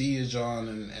little Madea John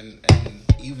and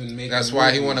even make. That's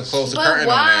why he want to close the curtain on that.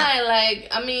 But why? Like,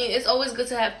 I mean, it's always good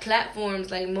to have platforms,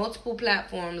 like multiple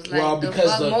platforms. Like, well,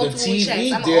 because the TV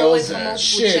checks. deals and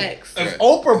shit. Checks. If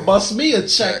Oprah busts me a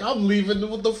check, I'm leaving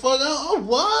with the fuck out.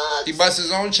 What? He busts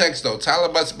his own checks though.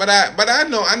 Tyler busts, but I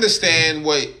understand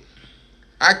what.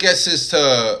 I guess is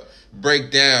to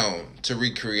break down to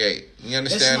recreate. You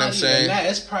understand what I'm saying?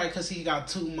 It's probably because he got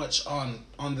too much on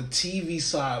the TV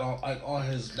side, on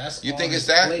his. That's you think it's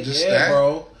that? Just that,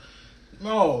 bro.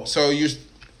 No. So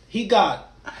he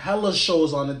got hella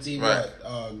shows on the TV. Right.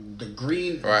 The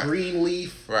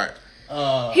Greenleaf. Right.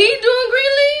 He doing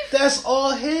Greenleaf? That's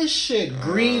all his shit.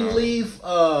 Greenleaf.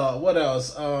 What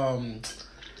else?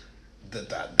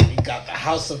 We got the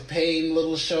House of Pain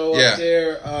little show up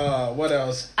there. What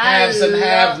else? Haves and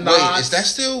Have-Nots. Wait, is that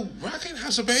still rocking?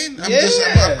 House of Pain?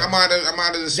 I'm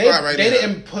out of the spot right now. They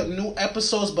didn't put new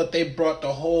episodes, but they brought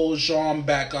the whole genre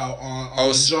back out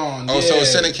on genre. Oh, so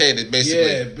it's syndicated,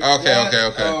 basically. Yeah. Okay.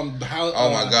 Oh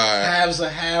my God. Haves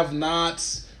and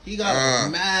Have-Nots. He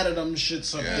got mad at them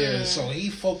shits up there, so he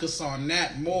focused on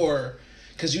that more.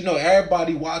 Because,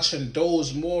 everybody watching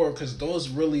those more, because those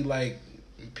really,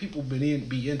 people be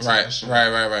into that shit.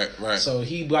 Right. So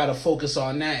he got to focus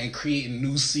on that and creating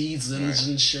new seasons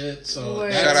and shit. So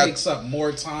that takes up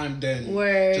more time than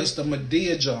just the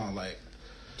Madea John.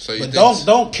 So but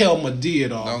don't kill Madea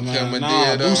though. Don't man. kill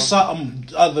Madea though. Do something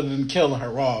other than killing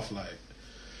her off.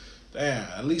 Damn,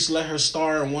 at least let her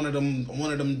star in one of them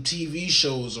TV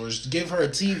shows, or give her a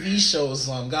TV show or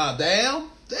something. God damn,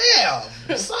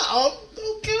 something.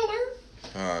 Don't kill her.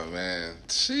 Oh man,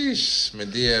 sheesh,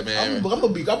 Madea, man. I'm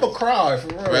gonna cry for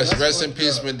real. Rest in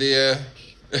peace, Madea.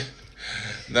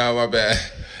 No, my bad.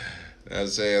 I'm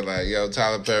saying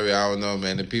Tyler Perry. I don't know,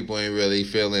 man. The people ain't really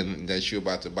feeling that you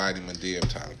about to body Madea,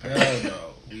 Tyler Perry. Hell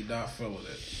no, we not feeling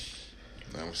it.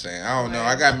 You know what I'm saying? I don't know.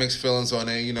 I got mixed feelings on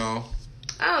it.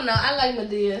 I don't know. I like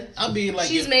Madea. I mean,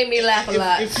 she's made me laugh a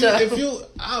lot. If you,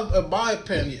 in my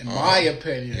opinion,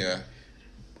 yeah.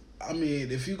 I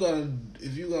mean, if you're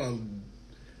gonna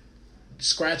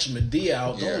scratch Madea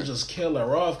out, don't just kill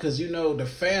her off, because the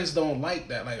fans don't like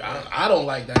that. I don't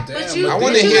like that. Damn, I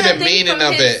want to hear the meaning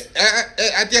of it.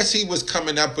 I guess he was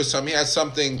coming up with something. He had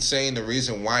something saying the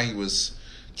reason why he was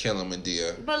killing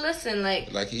Madea. But listen,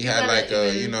 he had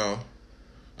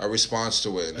a response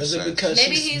to it. Is it because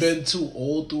she's been too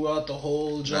old throughout the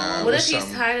whole job? What if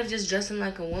he's tired of just dressing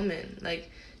like a woman?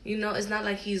 It's not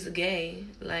like he's gay.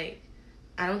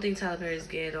 I don't think Tyler Perry is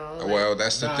gay at all. Well,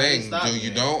 that's the thing. Do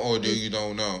you don't, or do you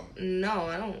don't know? No,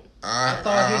 I don't. I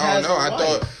thought he had don't know. I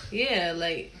thought. Yeah,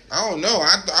 I don't know.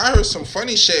 I heard some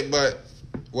funny shit, but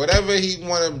whatever he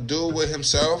want to do with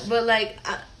himself. But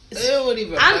it wouldn't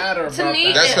even matter about to me,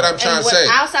 that. That's what I'm trying to say.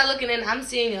 Outside looking in, I'm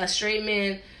seeing a straight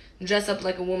man dress up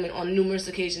like a woman on numerous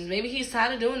occasions. Maybe he's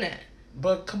tired of doing that.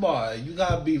 But come on, you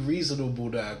gotta be reasonable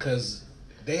now, because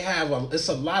they have it's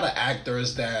a lot of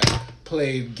actors that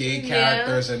play gay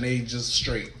characters and they just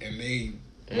straight, and they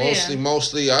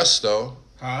mostly us though.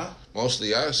 Huh?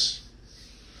 Mostly us.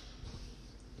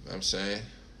 I'm saying.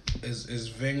 Is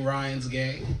Ving Rhames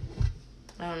gay?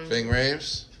 Ving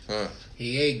Rhames? Huh?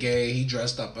 He ain't gay. He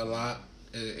dressed up a lot.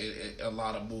 A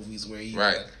lot of movies where he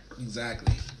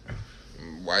exactly.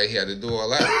 Why he had to do all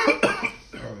that?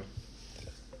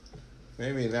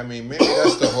 Maybe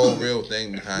that's the whole real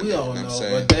thing behind it. We all know,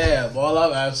 but damn, all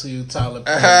I'm asking you, Tyler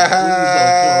Perry.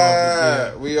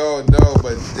 We all know,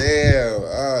 but damn,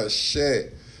 oh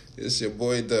shit. It's your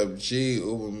boy Dub G,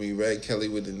 Uber me, Red Kelly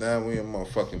with the 9. We in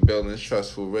motherfucking building.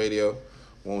 Trustful Radio.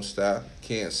 Won't stop,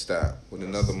 can't stop. With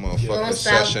another motherfucking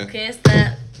session. Can't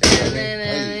stop. With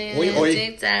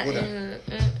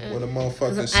a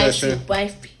motherfucking session. You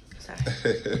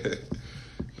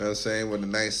know what I'm saying? With a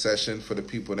nice session for the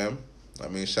people them.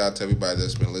 Shout out to everybody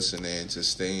that's been listening,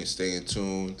 just staying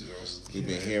tuned. We've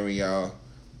been hearing y'all. You know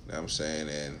what I'm saying?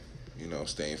 And,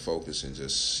 staying focused and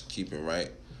just keeping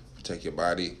right. Protect your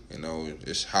body.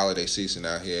 It's holiday season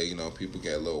out here. People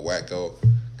get a little wacko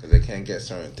because they can't get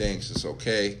certain things. It's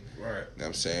okay. Right. You know what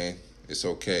I'm saying? It's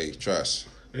okay. Trust.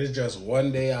 It's just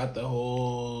one day out the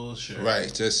whole shit.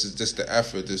 Right. Just the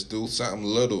effort. Just do something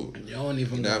little. You don't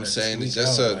even know what I'm saying? It's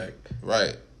just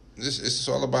right. It's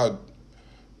all about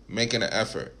making an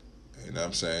effort. You know what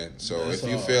I'm saying? So if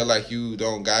you feel like you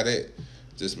don't got it,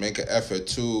 just make an effort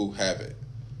to have it. You know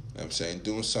what I'm saying?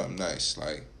 Doing something nice.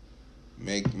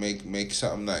 Make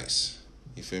something nice.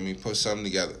 You feel me? Put something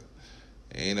together.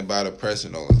 It ain't about a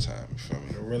present all the time. You feel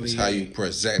me? Really it's how you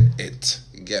present it.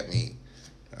 You get me?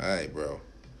 All right, bro. You know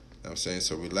what I'm saying?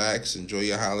 So relax. Enjoy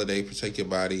your holiday. Protect your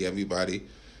body. Everybody. You know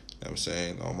what I'm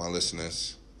saying? All my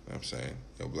listeners. You know what I'm saying?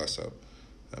 Yo, bless up.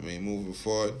 Moving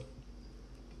forward,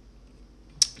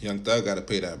 Young Thug got to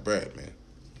pay that bread, man.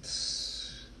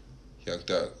 Young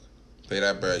Thug. Pay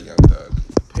that bread, Young Thug.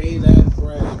 Pay that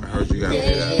bread. I heard you got to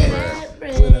pay that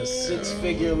bread. With a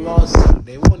 6-figure lawsuit.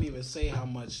 They won't even say how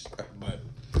much, but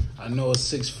I know it's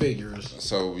 6 figures.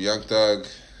 So, Young Thug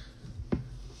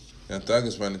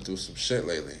is running through some shit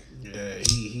lately. Yeah,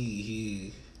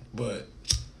 but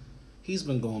he's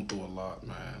been going through a lot,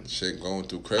 man. Shit going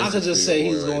through crazy. I could just say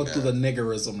he's going through the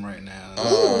niggerism right now. The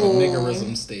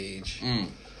niggerism stage.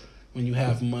 When you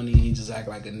have money, you just act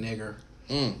like a nigger.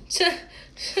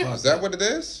 Is that what it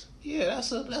is? Yeah,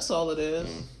 that's all it is.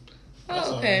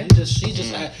 Oh, okay.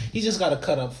 He just got to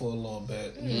cut up for a little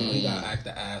bit. You know, he got to act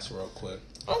the ass real quick.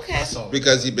 Okay.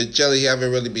 Because he been chilly, he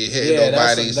haven't really been hitting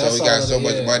nobody, so he got so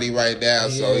much money right now.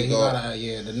 So he go.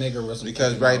 The nigga was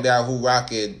because right now, who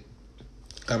rocking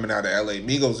coming out of LA?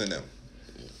 Migos in them.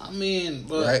 I mean,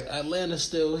 but right? Atlanta's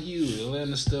still huge.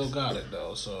 Atlanta still got it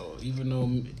though. So even though,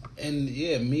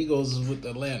 Migos is with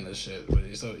the Atlanta shit.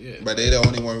 But they the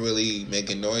only one really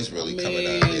making noise, coming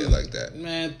out here like that.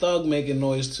 Man, Thug making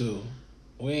noise too.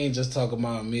 We ain't just talking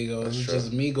about Migos. It's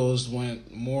just Migos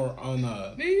went more on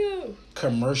a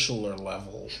commercialer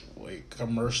level, like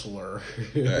commercialer.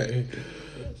 Right.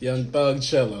 Young Thug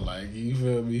chilling, like you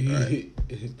feel me. Right.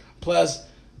 Plus,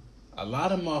 a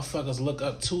lot of motherfuckers look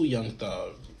up to Young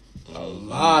Thug. A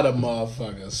lot of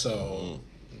motherfuckers. So,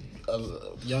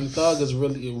 Young Thug is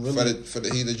really for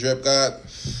the he the drip god.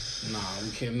 Nah,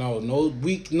 we can't.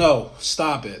 No.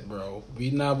 Stop it, bro.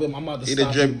 I'm about to he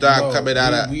stop. The drip dog coming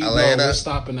out of Atlanta. No, we're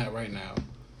stopping that right now.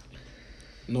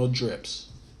 No drips.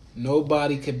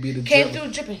 Nobody can be the Can't drip.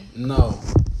 do dripping. No.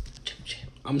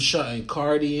 I'm shutting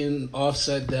Cardi and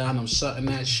Offset down. I'm shutting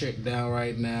that shit down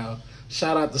right now.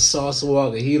 Shout out to Sauce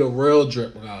Walker. He the real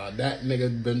drip god. That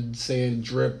nigga been saying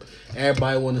drip.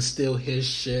 Everybody want to steal his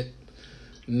shit.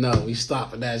 No, we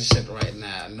stopping that shit right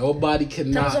now. Nobody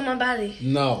cannot. Tell on my body.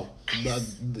 No.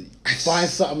 Find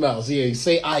something else. Yeah,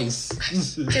 say ice.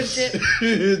 Drip.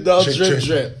 No,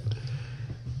 drip.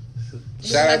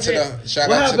 Shout out to the.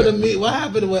 What happened to me? What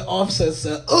happened when Offset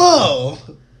said, "Oh,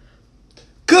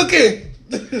 cooking,"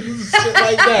 shit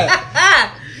like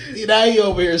that? Now he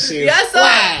over here saying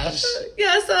splash. Yeah,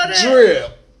 I saw that.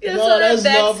 Drip. Yeah, I saw that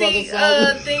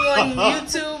backseat thing on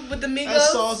YouTube with the Migos.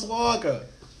 That's Sauce Walker.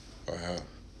 Wow.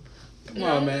 Come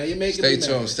on, man. You making Stay tuned. You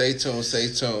know what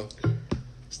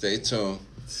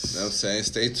I'm saying?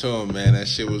 Stay tuned, man. That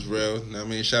shit was real. You know what I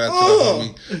mean? Shout out to the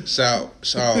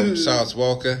homie Sauce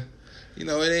Walker. You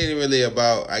know, it ain't really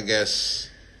about, I guess,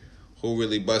 who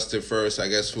really busted first. I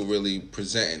guess who really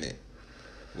presenting it.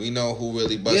 We know who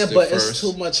really busted first. Yeah, but it's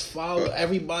too much follow.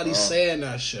 Everybody's saying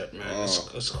that shit, man.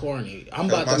 It's corny. I'm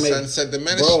about to make, I'm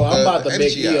about to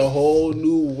make me a whole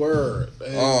new word.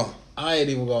 I ain't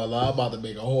even gonna lie. I'm about to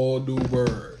make a whole new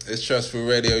word. It's Trustful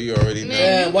Radio. You already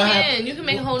know. Man, you can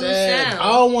make a whole new sound.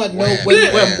 I don't want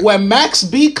when Max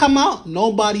B come out,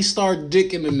 nobody start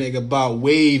dicking the nigga about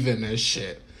waving and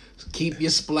shit. Keep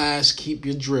your splash, keep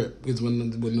your drip. Because when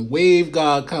the wave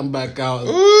god come back out, don't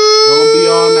be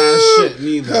on that shit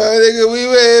neither. Nigga, we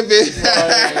waving.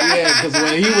 Because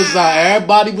when he was out,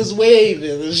 everybody was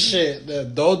waving and shit.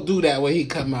 Don't do that when he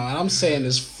come out. I'm saying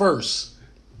this first.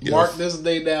 Mark this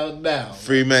day down now.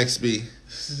 Free Max B.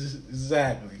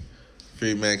 Exactly.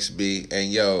 Free Max B.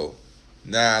 And yo,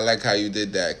 I like how you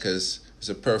did that because it's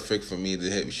a perfect for me to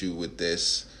hit you with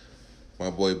this. My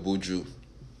boy Buju.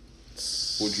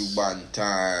 Buju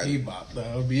Banton. He about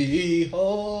to be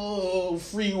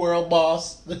free world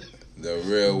boss. The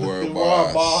real world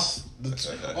boss.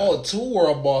 Two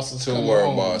world bosses. Two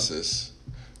world bosses.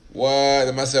 What?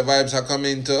 Them I say vibes are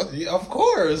coming to? Yeah, of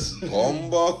course.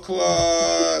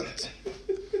 Bumbleclot.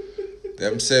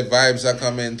 Them say vibes are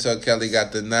coming to. Kelly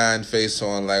got the 9 face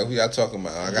on. Like, who y'all talking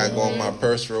about? I gotta go on my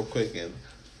purse real quick and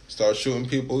start shooting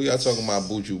people. Who y'all talking about?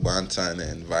 Buju Banton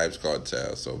and Vibes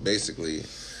Cartel. So basically,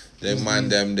 they mind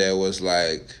them there was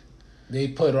like. They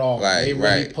put on. Like, they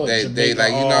really put they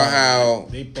like, you know how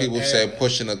people say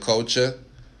pushing the culture?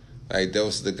 Like,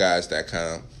 those are the guys that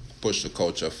kind of push the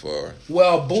culture for.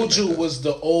 Well, Buju was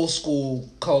the old school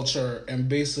culture, and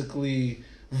basically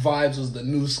Vibes was the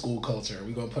new school culture.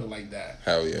 We're gonna put it like that.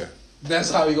 Hell yeah.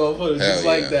 That's how we gonna put it, just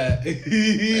like that. Let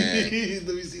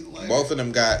me see the line. Both of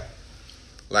them got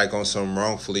like on some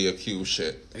wrongfully accused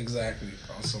shit. Exactly.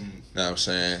 On some. You know what I'm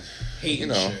saying?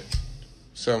 Hating shit.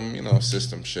 Some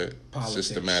system shit, politics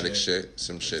systematic shit,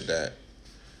 some shit that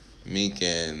Meek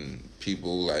and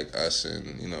people like us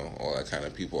and all that kind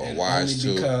of people are wise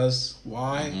to. Because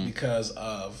why? Mm-hmm. Because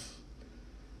of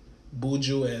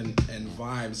Buju and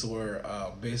Vibes were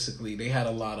basically they had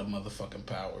a lot of motherfucking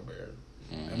power, man.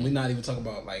 Mm-hmm. And we're not even talking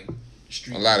about like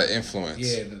street. A lot of influence.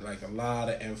 Yeah, like a lot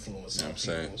of influence on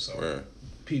people. So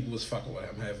people was fucking with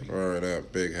him heavy. Word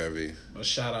up, big heavy. But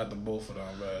shout out to both of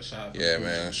them, man. Shout out to Buju.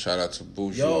 Man. Shout out to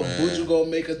Buju, man. Buju gonna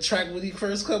make a track when he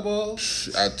first come on.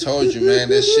 I told you, man,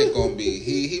 this shit gonna be.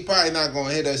 He probably not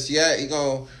gonna hit us yet.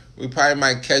 We probably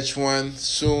might catch one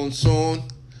soon.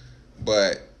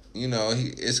 But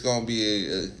it's gonna be.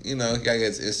 He gotta get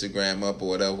his Instagram up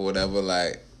or whatever.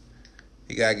 Like,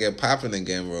 he gotta get popping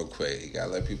again real quick. He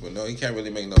gotta let people know he can't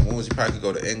really make no moves. He probably could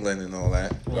go to England and all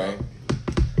that, right?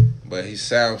 But his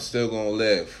sound still gonna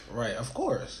live. Right, of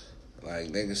course. Like,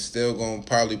 niggas still gonna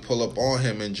probably pull up on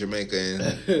him in Jamaica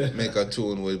and make a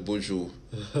tune with Buju.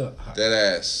 That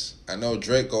ass. I know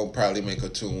Drake gonna probably make a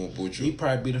tune with Buju. He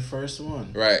probably be the first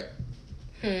one. Right.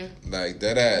 Like,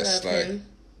 that ass.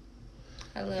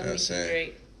 I love me some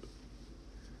Drake.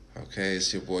 Okay,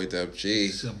 it's your boy Dub G.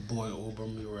 It's your boy Uber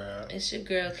Murad. It's your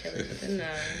girl Kelly with the 9.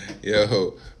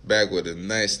 Yo, back with a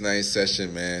nice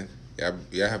session, man.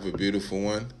 Y'all have a beautiful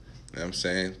one. You know what I'm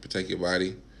saying? Protect your body.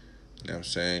 You know what I'm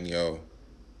saying? Yo,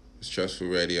 it's Trustful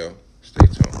Radio. Stay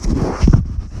tuned.